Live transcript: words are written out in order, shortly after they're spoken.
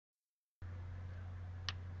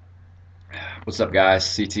What's up,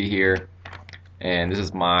 guys? CT here, and this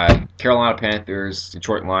is my Carolina Panthers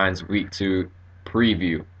Detroit Lions Week 2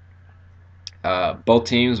 preview. Both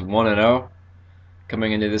teams 1-0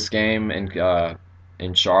 coming into this game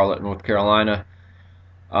in Charlotte, North Carolina.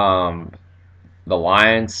 Um, the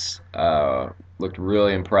Lions looked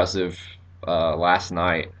really impressive last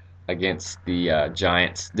night against the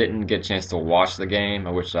Giants. Didn't get a chance to watch the game.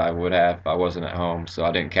 I wish I would have. I wasn't at home, so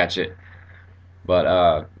I didn't catch it. But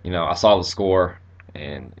I saw the score,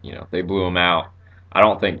 and they blew them out. I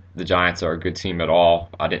don't think the Giants are a good team at all.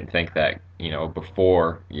 I didn't think that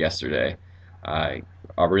before yesterday. I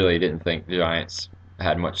I really didn't think the Giants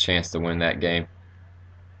had much chance to win that game.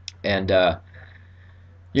 And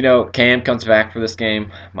Cam comes back for this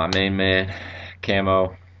game, my main man,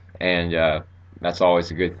 Camo, and that's always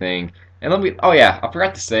a good thing. And oh yeah, I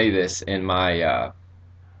forgot to say this in my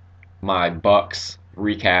Bucks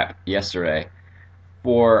recap yesterday.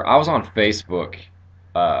 I was on Facebook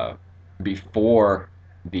uh, before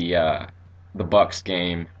the Bucks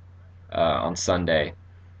game on Sunday,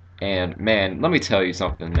 and man, let me tell you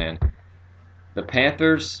something, man. The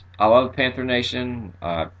Panthers, I love Panther Nation.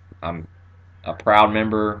 I'm a proud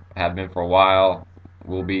member, have been for a while,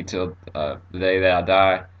 will be till the day that I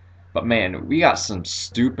die. But man, we got some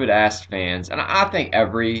stupid ass fans, and I think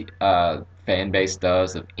every fan base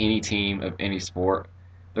does of any team of any sport.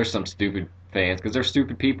 There's some stupid fans because there's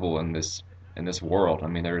stupid people in this world. I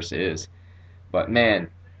mean, there just is. But man,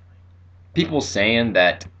 people saying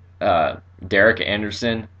that Derek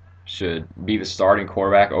Anderson should be the starting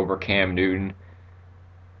quarterback over Cam Newton,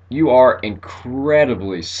 you are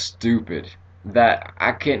incredibly stupid. That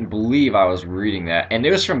I can't believe I was reading that, and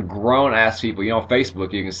it was from grown ass people. On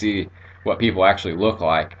Facebook, you can see what people actually look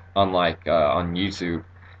like, unlike on YouTube.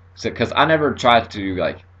 So, because I never tried to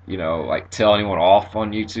like tell anyone off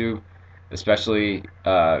on YouTube, especially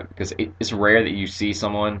because it's rare that you see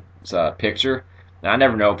someone's picture. And I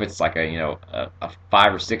never know if it's like a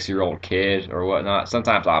 5 or 6 year old kid or whatnot.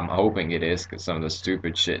 Sometimes I'm hoping it is because some of the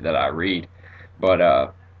stupid shit that I read,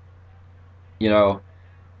 but you know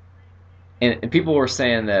and people were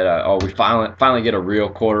saying that we finally get a real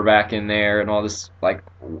quarterback in there and all this. Like,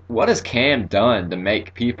 what has Cam done to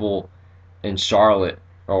make people in Charlotte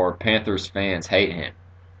or Panthers fans hate him?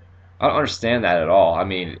 I don't understand that at all. I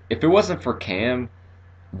mean, if it wasn't for Cam,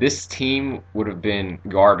 this team would have been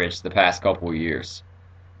garbage the past couple of years.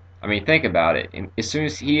 I mean, think about it. As soon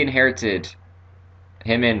as he inherited,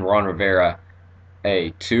 him and Ron Rivera, a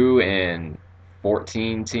 2-14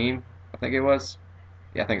 team, I think it was.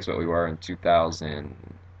 Yeah, I think it's what we were in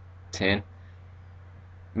 2010.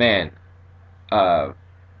 Man, uh,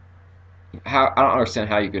 how I don't understand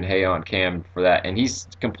how you can hate on Cam for that. And he's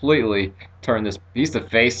completely turned this. He's the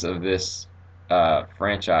face of this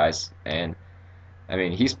franchise, and I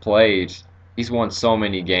mean, he's won so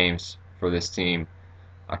many games for this team.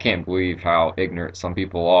 I can't believe how ignorant some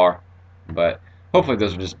people are, but hopefully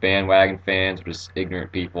those are just bandwagon fans, or just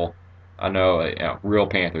ignorant people. I know, real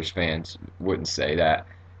Panthers fans wouldn't say that.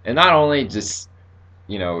 And not only just,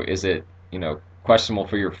 is it, questionable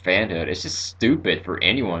for your fanhood, it's just stupid for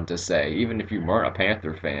anyone to say, even if you weren't a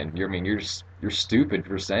Panther fan. You're stupid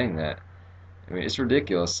for saying that. I mean, it's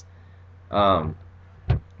ridiculous. Um,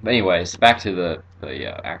 but anyways, back to the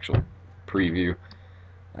actual preview.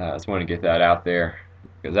 I just want to get that out there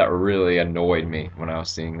because that really annoyed me when I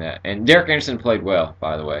was seeing that. And Derek Anderson played well,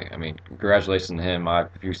 by the way. I mean, congratulations to him.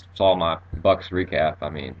 If you saw my Bucks recap, I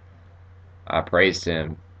mean, I praised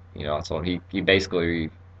him. So he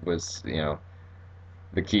basically was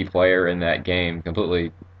the key player in that game.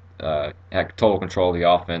 Completely had total control of the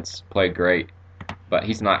offense. Played great, but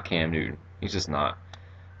he's not Cam Newton. He's just not.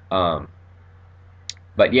 Um,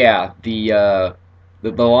 but yeah, the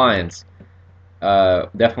Lions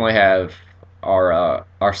definitely have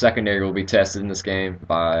our secondary will be tested in this game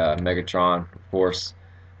by Megatron, of course.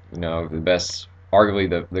 The best,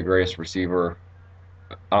 arguably the greatest receiver.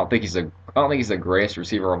 I don't think he's the greatest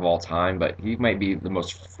receiver of all time, but he might be the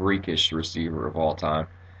most freakish receiver of all time.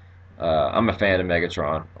 I'm a fan of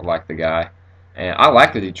Megatron. I like the guy, and I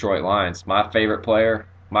like the Detroit Lions. My favorite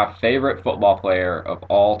football player of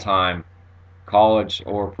all time, college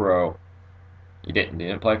or pro. He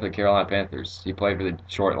didn't play for the Carolina Panthers. He played for the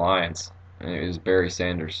Detroit Lions, and it was Barry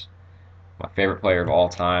Sanders, my favorite player of all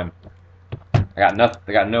time. I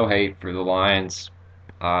got no hate for the Lions.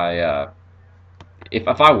 I if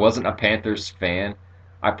I wasn't a Panthers fan,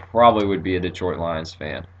 I probably would be a Detroit Lions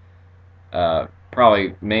fan.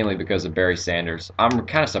 Probably mainly because of Barry Sanders. I'm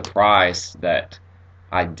kind of surprised that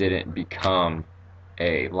I didn't become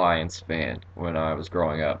a Lions fan when I was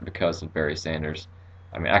growing up because of Barry Sanders.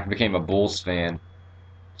 I mean, I became a Bulls fan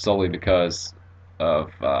solely because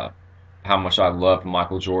of how much I love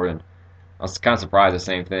Michael Jordan. I was kind of surprised the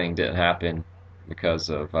same thing didn't happen because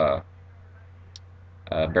of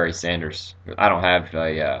Barry Sanders. I don't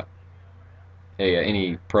have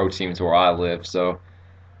any pro teams where I live, so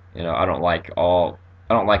I don't like all.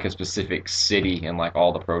 I don't like a specific city and like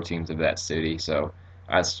all the pro teams of that city. So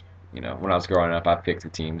I, when I was growing up, I picked the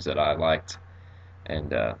teams that I liked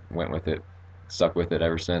and went with it, stuck with it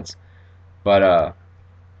ever since. But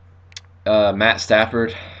Matt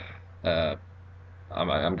Stafford, uh,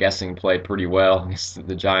 I'm guessing played pretty well against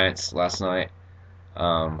the Giants last night.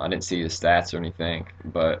 I didn't see the stats or anything,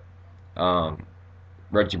 but um,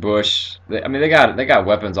 Reggie Bush. I mean, they got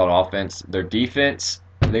weapons on offense. Their defense,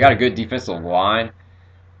 they got a good defensive line.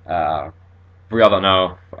 Uh, for y'all don't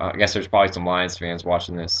know, I guess there's probably some Lions fans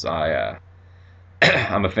watching this.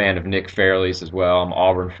 I'm a fan of Nick Fairley's as well. I'm an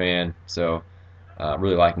Auburn fan, so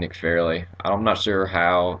really like Nick Fairley. I'm not sure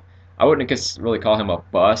how. I wouldn't really call him a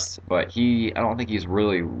bust, but I don't think he's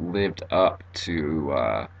really lived up to,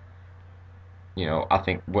 I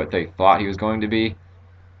think what they thought he was going to be.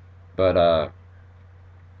 But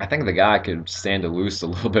I think the guy could stand to lose a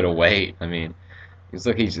little bit of weight. I mean,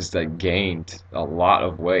 he's just gained a lot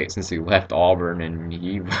of weight since he left Auburn, and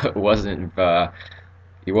he wasn't a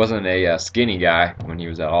skinny guy when he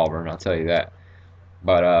was at Auburn. I'll tell you that.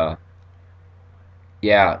 But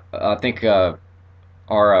yeah, I think our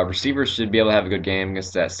receivers should be able to have a good game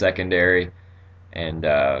against that secondary, and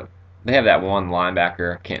they have that one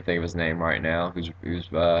linebacker. I can't think of his name right now.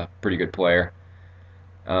 Who's a pretty good player.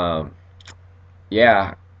 Um,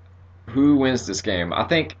 yeah, who wins this game? I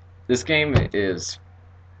think this game is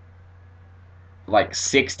like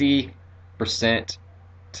 60%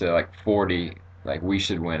 to like 40. Like we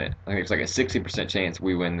should win it. I think it's like a 60% chance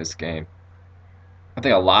we win this game. I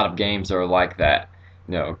think a lot of games are like that.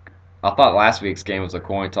 You know, I thought last week's game was a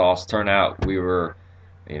coin toss. Turned out we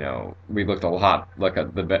looked a lot like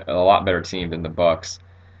a lot better team than the Bucks,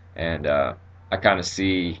 and I kind of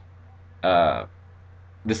see uh,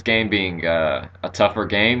 this game being a tougher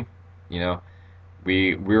game. You know,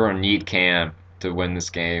 we were gonna need Cam to win this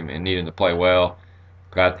game and need him to play well.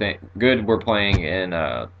 I think good we're playing in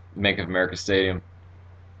Bank of America Stadium,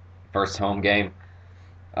 first home game.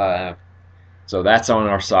 Uh, so that's on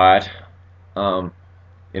our side. Um,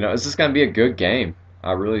 it's just gonna be a good game.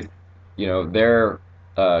 I really, they're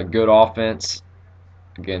good offense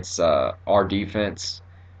against our defense.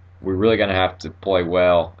 We're really gonna have to play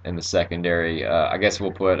well in the secondary. I guess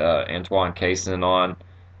we'll put Antoine Cason on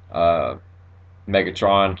uh,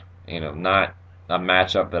 Megatron. Not a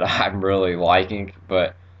matchup that I'm really liking,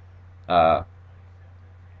 but uh,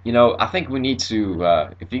 I think we need to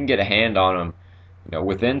if you can get a hand on him,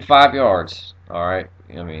 within 5 yards. All right.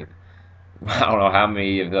 I mean, I don't know how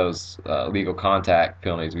many of those legal contact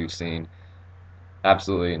penalties we've seen.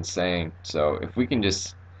 Absolutely insane. So if we can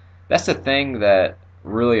that's the thing that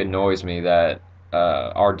really annoys me that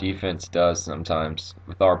our defense does sometimes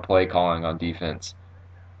with our play calling on defense.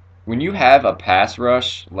 When you have a pass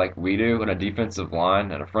rush like we do and a defensive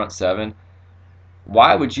line and a front seven,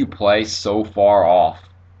 why would you play so far off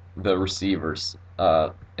the receivers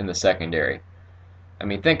in the secondary? I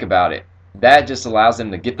mean, think about it. That just allows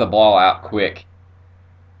them to get the ball out quick.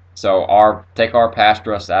 So take our pass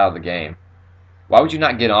rush out of the game. Why would you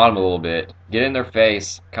not get on them a little bit, get in their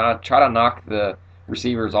face, kind of try to knock the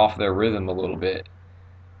receivers off their rhythm a little bit?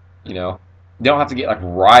 You don't have to get like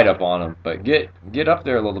right up on them, but get up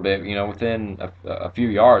there a little bit. Within a few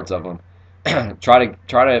yards of them. try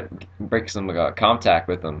to break some contact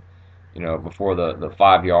with them. Before the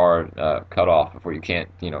 5 yard cutoff, before you can't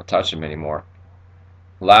touch them anymore.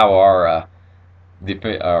 Allow our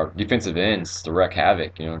defensive ends to wreak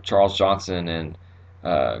havoc. Charles Johnson and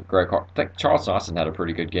Greg. I think Charles Johnson had a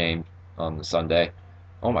pretty good game on the Sunday.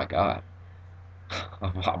 Oh my God,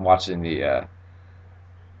 I'm watching the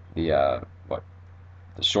what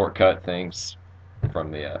the shortcut things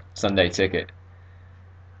from the Sunday Ticket.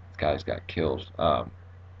 This guy's got killed.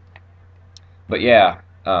 But yeah,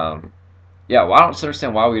 yeah. Well, I don't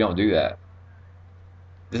understand why we don't do that.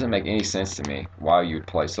 It doesn't make any sense to me why you would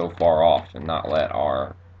play so far off and not let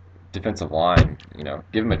our defensive line,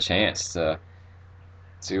 give them a chance to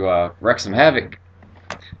wreak some havoc.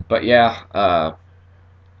 But yeah,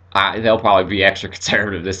 they'll probably be extra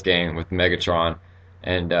conservative this game with Megatron,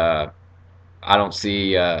 and I don't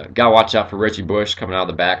see. Gotta watch out for Reggie Bush coming out of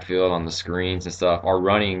the backfield on the screens and stuff. Our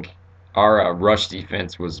rush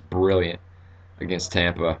defense was brilliant against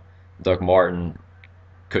Tampa. Doug Martin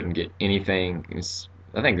couldn't get anything.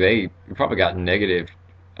 I think they probably got negative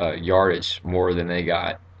yardage more than they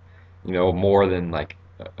got. More than like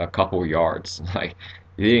a couple yards. Like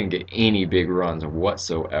he didn't get any big runs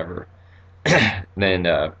whatsoever. Then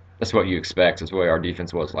that's what you expect. That's the way our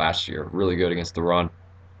defense was last year. Really good against the run.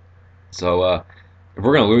 So if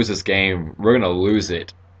we're gonna lose this game, we're gonna lose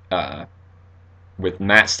it uh, with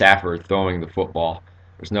Matt Stafford throwing the football.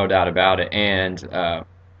 There's no doubt about it. And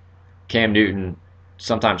Cam Newton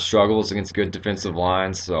sometimes struggles against good defensive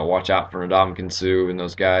lines, so watch out for Ndamukong Suh and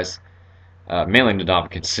those guys. Mainly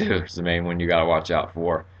Ndamukong Suh is the main one you got to watch out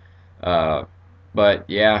for. Uh, but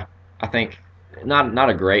yeah, I think not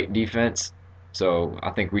a great defense, so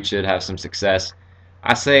I think we should have some success.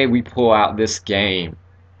 I say we pull out this game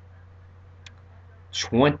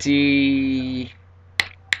 20,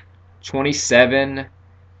 27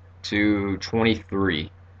 to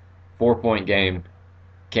 23. 4 point game.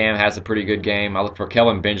 Cam has a pretty good game. I look for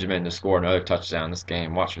Kelvin Benjamin to score another touchdown this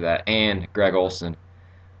game. Watch for that. And Greg Olsen.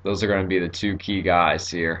 Those are going to be the two key guys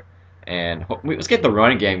here. And let's get the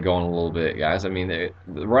running game going a little bit, guys. I mean, the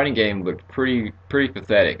running game looked pretty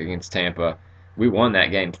pathetic against Tampa. We won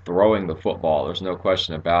that game throwing the football. There's no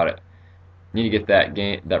question about it. Need to get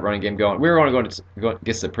that running game going. We were going to go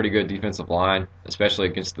against a pretty good defensive line, especially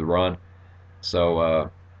against the run. So,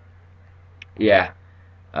 yeah,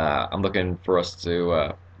 I'm looking for us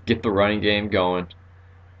to get the running game going.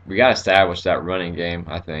 We got to establish that running game,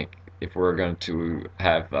 I think, if we're going to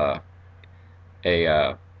have a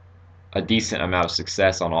uh, a decent amount of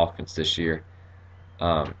success on offense this year.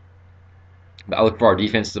 Um, I look for our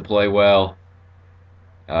defense to play well.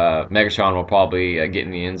 Megatron will probably get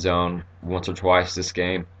in the end zone once or twice this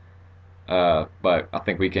game, but I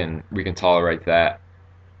think we can tolerate that,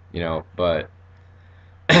 But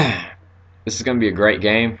this is going to be a great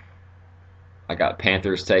game. I got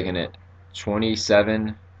Panthers taking it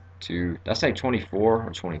 27 to, did I say 24 or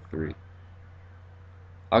 23?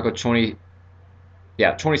 I'll go 20,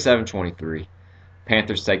 yeah, 27-23.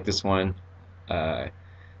 Panthers take this one. Uh,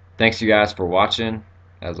 Thanks you guys for watching.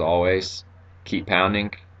 As always, keep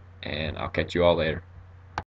pounding, and I'll catch you all later.